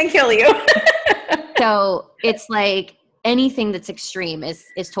 it can kill you. So it's like anything that's extreme is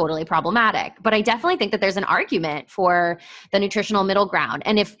totally problematic. But I definitely think that there's an argument for the nutritional middle ground.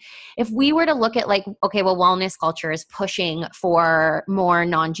 And if we were to look at like, okay, well, wellness culture is pushing for more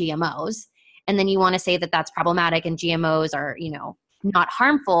non-GMOs, and then you want to say that that's problematic and GMOs are, not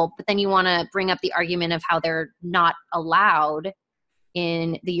harmful, but then you want to bring up the argument of how they're not allowed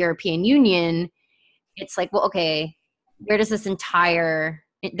in the European Union. It's like, well, okay, where does this entire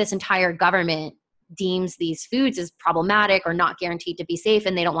government deems these foods as problematic or not guaranteed to be safe,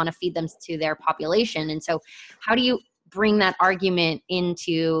 and they don't want to feed them to their population? And so how do you bring that argument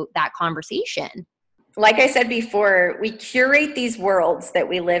into that conversation? Like I said before, we curate these worlds that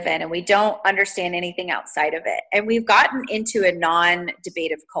we live in, and we don't understand anything outside of it. And we've gotten into a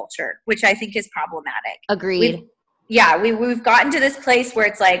non-debative culture, which I think is problematic. Agreed. We've gotten to this place where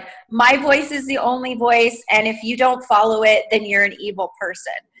it's like, my voice is the only voice, and if you don't follow it, then you're an evil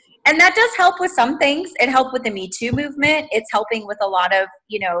person. And that does help with some things. It helped with the Me Too movement. It's helping with a lot of,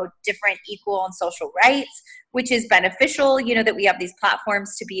 different equal and social rights, which is beneficial, that we have these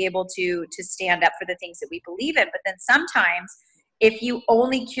platforms to be able to stand up for the things that we believe in. But then sometimes if you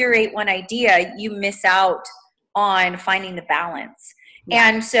only curate one idea, you miss out on finding the balance. Yeah.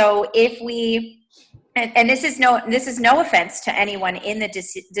 And so if we, and this is no offense to anyone in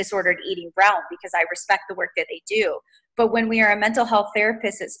the disordered eating realm, because I respect the work that they do. But when we are a mental health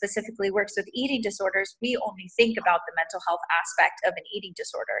therapist that specifically works with eating disorders, we only think about the mental health aspect of an eating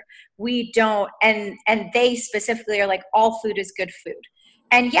disorder. We don't, and they specifically are like, all food is good food.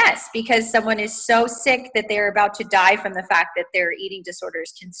 And yes, because someone is so sick that they're about to die from the fact that their eating disorder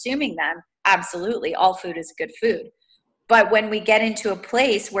is consuming them, absolutely, all food is good food. But when we get into a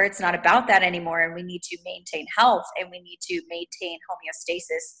place where it's not about that anymore, and we need to maintain health and we need to maintain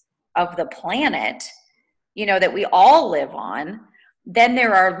homeostasis of the planet, that we all live on, then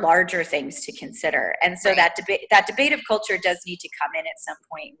there are larger things to consider. And so that debate of culture does need to come in at some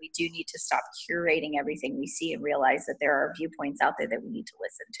point. We do need to stop curating everything we see and realize that there are viewpoints out there that we need to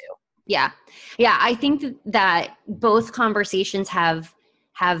listen to. Yeah. Yeah. I think that both conversations have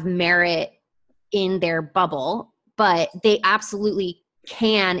merit in their bubble, but they absolutely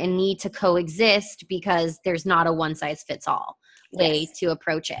can and need to coexist, because there's not a one size fits all way to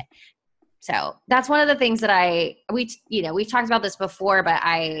approach it. So that's one of the things that we've talked about this before, but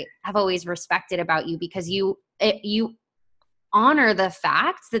I have always respected about you, because you honor the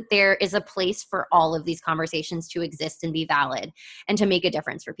fact that there is a place for all of these conversations to exist and be valid and to make a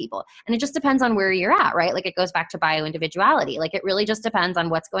difference for people. And it just depends on where you're at, right? Like it goes back to bio-individuality. Like it really just depends on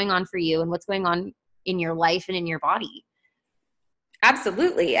what's going on for you and what's going on in your life and in your body.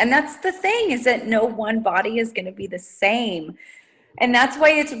 Absolutely. And that's the thing, is that no one body is going to be the same. And that's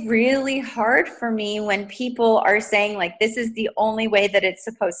why it's really hard for me when people are saying like, this is the only way that it's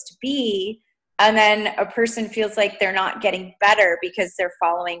supposed to be. And then a person feels like they're not getting better because they're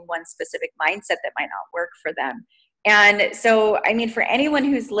following one specific mindset that might not work for them. And so, I mean, for anyone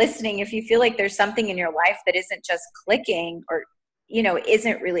who's listening, if you feel like there's something in your life that isn't just clicking or,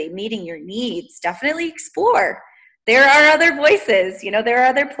 isn't really meeting your needs, definitely explore. There are other voices, there are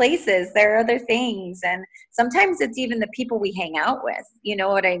other places, there are other things. And sometimes it's even the people we hang out with, you know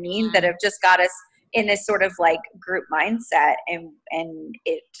what I mean, that have just got us in this sort of like group mindset, and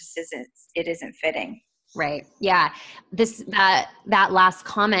it just isn't fitting. Right. Yeah. That last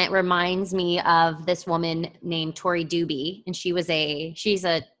comment reminds me of this woman named Tori Doobie, and she's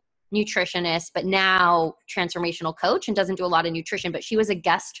a nutritionist, but now transformational coach and doesn't do a lot of nutrition, but she was a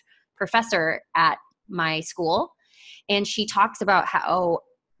guest professor at my school. And she talks about how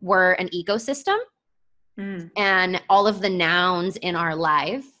we're an ecosystem and all of the nouns in our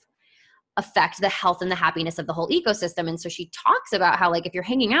life affect the health and the happiness of the whole ecosystem. And so she talks about how, like, if you're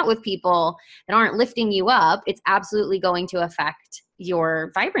hanging out with people that aren't lifting you up, it's absolutely going to affect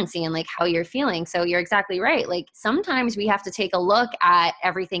your vibrancy and like how you're feeling. So you're exactly right. Like, sometimes we have to take a look at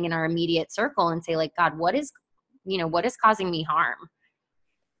everything in our immediate circle and say, like, God, what is causing me harm?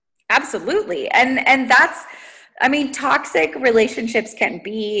 Absolutely. And that's, I mean, toxic relationships can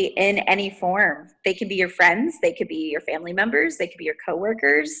be in any form. They can be your friends, they could be your family members, they could be your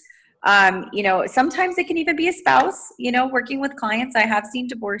coworkers. Sometimes it can even be a spouse. Working with clients, I have seen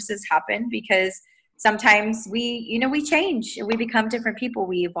divorces happen because sometimes we change and we become different people,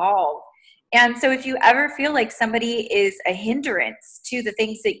 we evolve. And so if you ever feel like somebody is a hindrance to the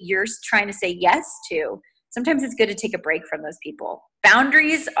things that you're trying to say yes to, sometimes it's good to take a break from those people.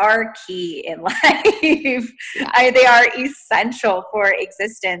 Boundaries are key in life. Yeah. They are essential for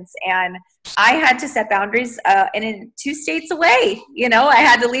existence. And I had to set boundaries in 2 states away. I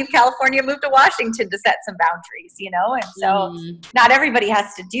had to leave California, move to Washington to set some boundaries, and so not everybody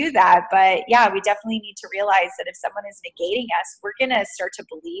has to do that. But yeah, we definitely need to realize that if someone is negating us, we're going to start to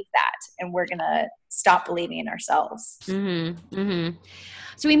believe that, and we're going to stop believing in ourselves. Mm-hmm. Mm-hmm.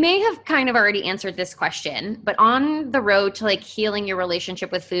 So we may have kind of already answered this question, but on the road to like healing your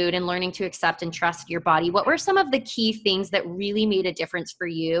relationship with food and learning to accept and trust your body, what were some of the key things that really made a difference for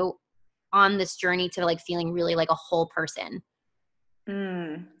you on this journey to like feeling really like a whole person?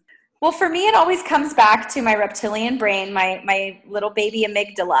 Well, for me, it always comes back to my reptilian brain, my little baby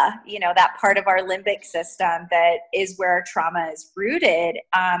amygdala, that part of our limbic system that is where our trauma is rooted.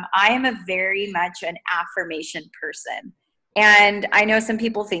 I am a very much an affirmation person. And I know some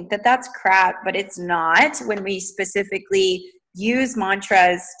people think that that's crap, but it's not. When we specifically use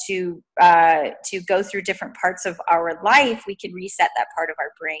mantras to go through different parts of our life, we can reset that part of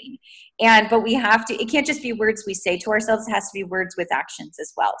our brain. But we have to, it can't just be words we say to ourselves, it has to be words with actions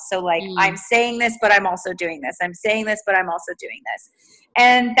as well. So like, I'm saying this, but I'm also doing this. I'm saying this, but I'm also doing this.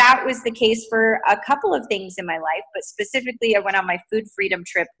 And that was the case for a couple of things in my life, but specifically I went on my food freedom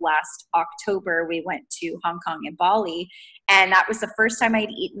trip last October. We went to Hong Kong and Bali, and that was the first time I'd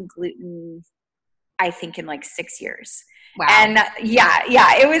eaten gluten, I think, in like 6 years. Wow. And yeah,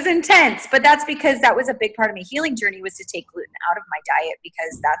 it was intense, but that's because that was a big part of my healing journey, was to take gluten out of my diet,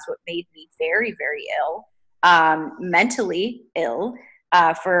 because that's what made me very, very ill, mentally ill,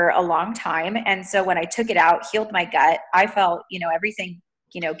 for a long time. And so when I took it out, healed my gut, I felt, everything,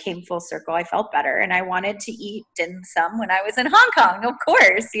 came full circle. I felt better, and I wanted to eat dim sum when I was in Hong Kong, of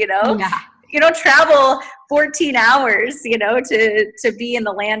course, Yeah. You don't travel 14 hours, to be in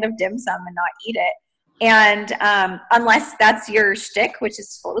the land of dim sum and not eat it. And unless that's your shtick, which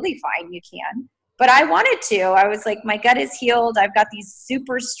is totally fine, you can. But I wanted to. I was like, my gut is healed. I've got these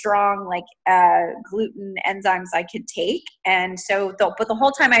super strong gluten enzymes I could take. And so, but the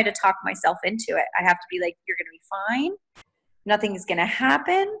whole time I had to talk myself into it. I have to be like, you're going to be fine. Nothing's going to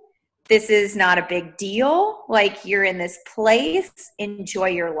happen. This is not a big deal. Like, you're in this place. Enjoy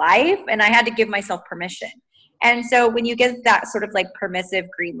your life. And I had to give myself permission. And so when you get that sort of like permissive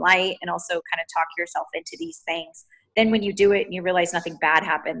green light, and also kind of talk yourself into these things, then when you do it and you realize nothing bad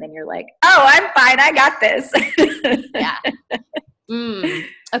happened, then you're like, oh, I'm fine. I got this. Yeah.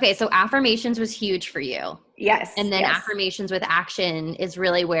 Okay. So affirmations was huge for you. Yes. And then yes. affirmations with action is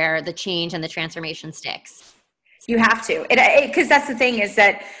really where the change and the transformation sticks. You have to, because that's the thing, is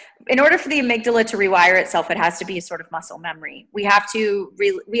that in order for the amygdala to rewire itself, it has to be a sort of muscle memory. We have to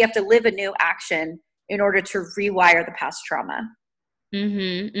live a new action in order to rewire the past trauma.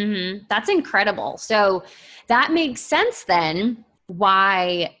 That's incredible. So that makes sense then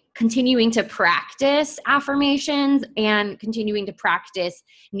why continuing to practice affirmations and continuing to practice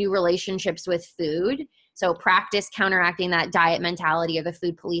new relationships with food. So practice counteracting that diet mentality of the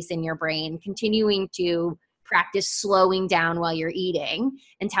food police in your brain, continuing to practice slowing down while you're eating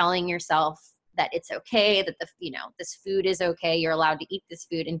and telling yourself that it's okay, that this food is okay, you're allowed to eat this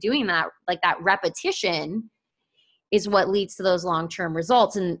food, and doing that, like that repetition is what leads to those long-term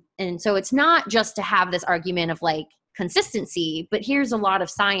results. And so it's not just to have this argument of like consistency, but here's a lot of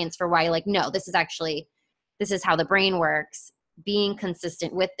science for why, like, no, this is how the brain works. Being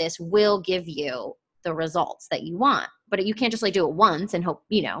consistent with this will give you the results that you want, but you can't just like do it once and hope,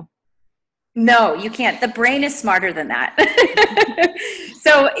 No, you can't. The brain is smarter than that.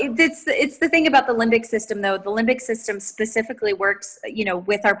 So it's the thing about the limbic system, though. The limbic system specifically works,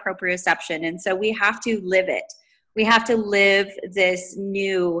 with our proprioception. And so we have to live it. We have to live this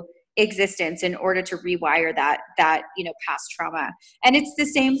new existence in order to rewire that past trauma. And it's the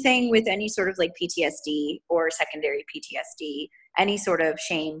same thing with any sort of like PTSD or secondary PTSD, any sort of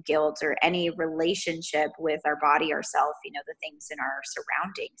shame, guilt, or any relationship with our body, ourself, the things in our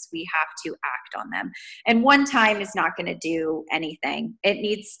surroundings. We have to act on them. And one time is not going to do anything. It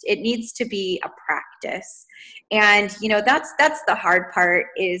needs to be a practice. And, that's the hard part,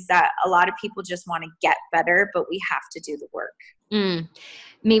 is that a lot of people just want to get better, but we have to do the work.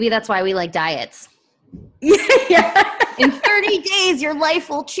 Maybe that's why we like diets. Yeah. In 30 days, your life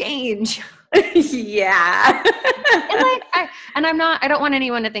will change. Yeah. And I don't want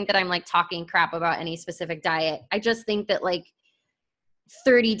anyone to think that I'm like talking crap about any specific diet. I just think that like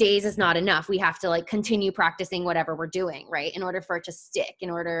 30 days is not enough. We have to like continue practicing whatever we're doing, right? In order for it to stick,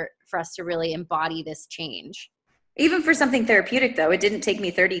 in order for us to really embody this change. Even for something therapeutic, though, it didn't take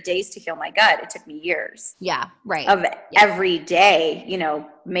me 30 days to heal my gut. It took me years. Yeah, right. Of every day,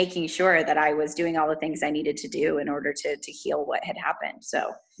 making sure that I was doing all the things I needed to do in order to heal what had happened.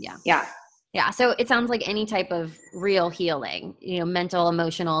 So, yeah. So it sounds like any type of real healing, mental,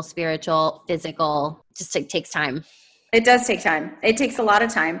 emotional, spiritual, physical, just takes time. It does take time. It takes a lot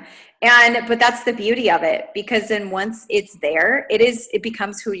of time. But that's the beauty of it, because then once it's there, it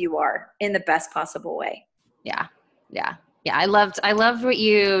becomes who you are in the best possible way. Yeah. I loved what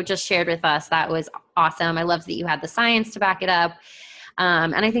you just shared with us. That was awesome. I loved that you had the science to back it up.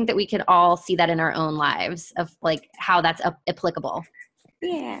 And I think that we could all see that in our own lives of like how that's applicable.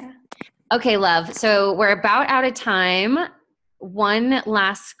 Yeah. Okay, love. So we're about out of time. One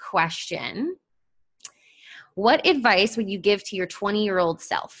last question. What advice would you give to your 20-year-old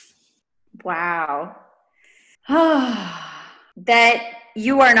self? Wow. That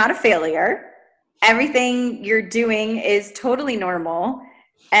you are not a failure. Everything you're doing is totally normal,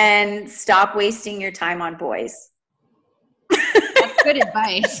 and stop wasting your time on boys. That's good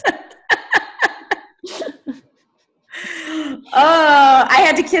advice. Oh, I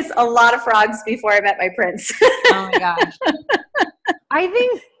had to kiss a lot of frogs before I met my prince. Oh my gosh. I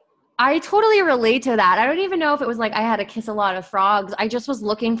think I totally relate to that. I don't even know if it was like I had to kiss a lot of frogs. I just was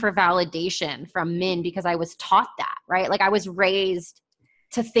looking for validation from men because I was taught that, right? Like I was raised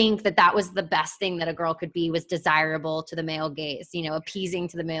to think that was the best thing that a girl could be, was desirable to the male gaze, appeasing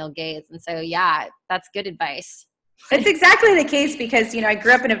to the male gaze. And so, yeah, that's good advice. It's exactly the case because, I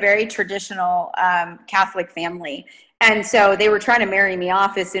grew up in a very traditional Catholic family. And so they were trying to marry me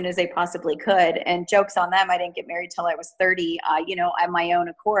off as soon as they possibly could. And jokes on them, I didn't get married till I was 30, on my own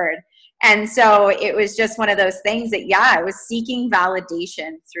accord. And so it was just one of those things that, I was seeking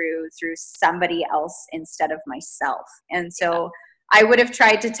validation through somebody else instead of myself. And so I would have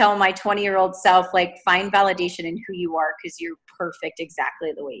tried to tell my 20-year-old self, like, find validation in who you are, because you're perfect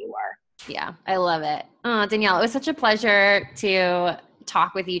exactly the way you are. Yeah, I love it. Oh, Danielle, it was such a pleasure to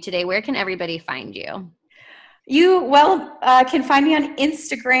talk with you today. Where can everybody find you? You can find me on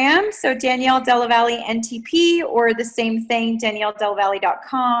Instagram, so Danielle Dalla Valle NTP, or the same thing,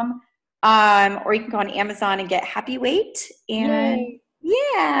 DanielleDellaValle.com, or you can go on Amazon and get Happy Weight. And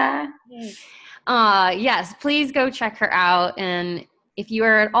yeah. Yes, please go check her out. And if you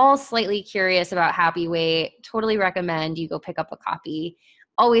are at all slightly curious about Happy Weight, totally recommend you go pick up a copy.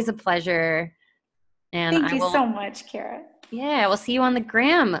 Always a pleasure. And thank you so much, Kara. Yeah, we'll see you on the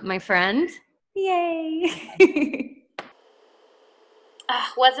gram, my friend. Yay.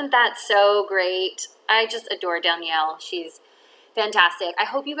 Wasn't that so great? I just adore Danielle. She's fantastic. I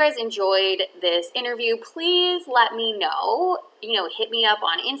hope you guys enjoyed this interview. Please let me know. Hit me up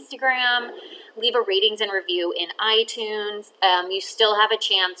on Instagram. Leave a ratings and review in iTunes. You still have a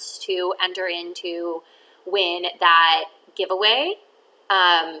chance to enter into win that giveaway.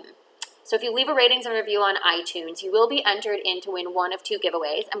 So if you leave a ratings and review on iTunes, you will be entered in to win one of two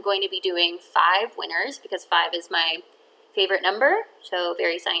giveaways. I'm going to be doing 5 winners because 5 is my favorite number. So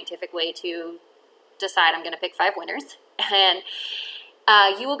very scientific way to decide I'm going to pick 5 winners. And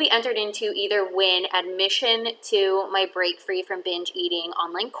you will be entered into either win admission to my Break Free from Binge Eating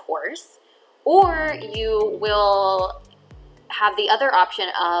online course, or you will have the other option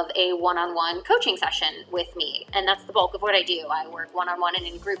of a one-on-one coaching session with me. And that's the bulk of what I do. I work one-on-one and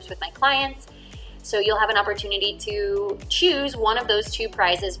in groups with my clients. So you'll have an opportunity to choose one of those 2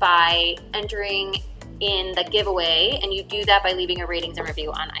 prizes by entering in the giveaway. And you do that by leaving a ratings and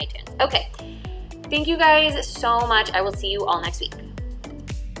review on iTunes. Okay. Thank you guys so much. I will see you all next week.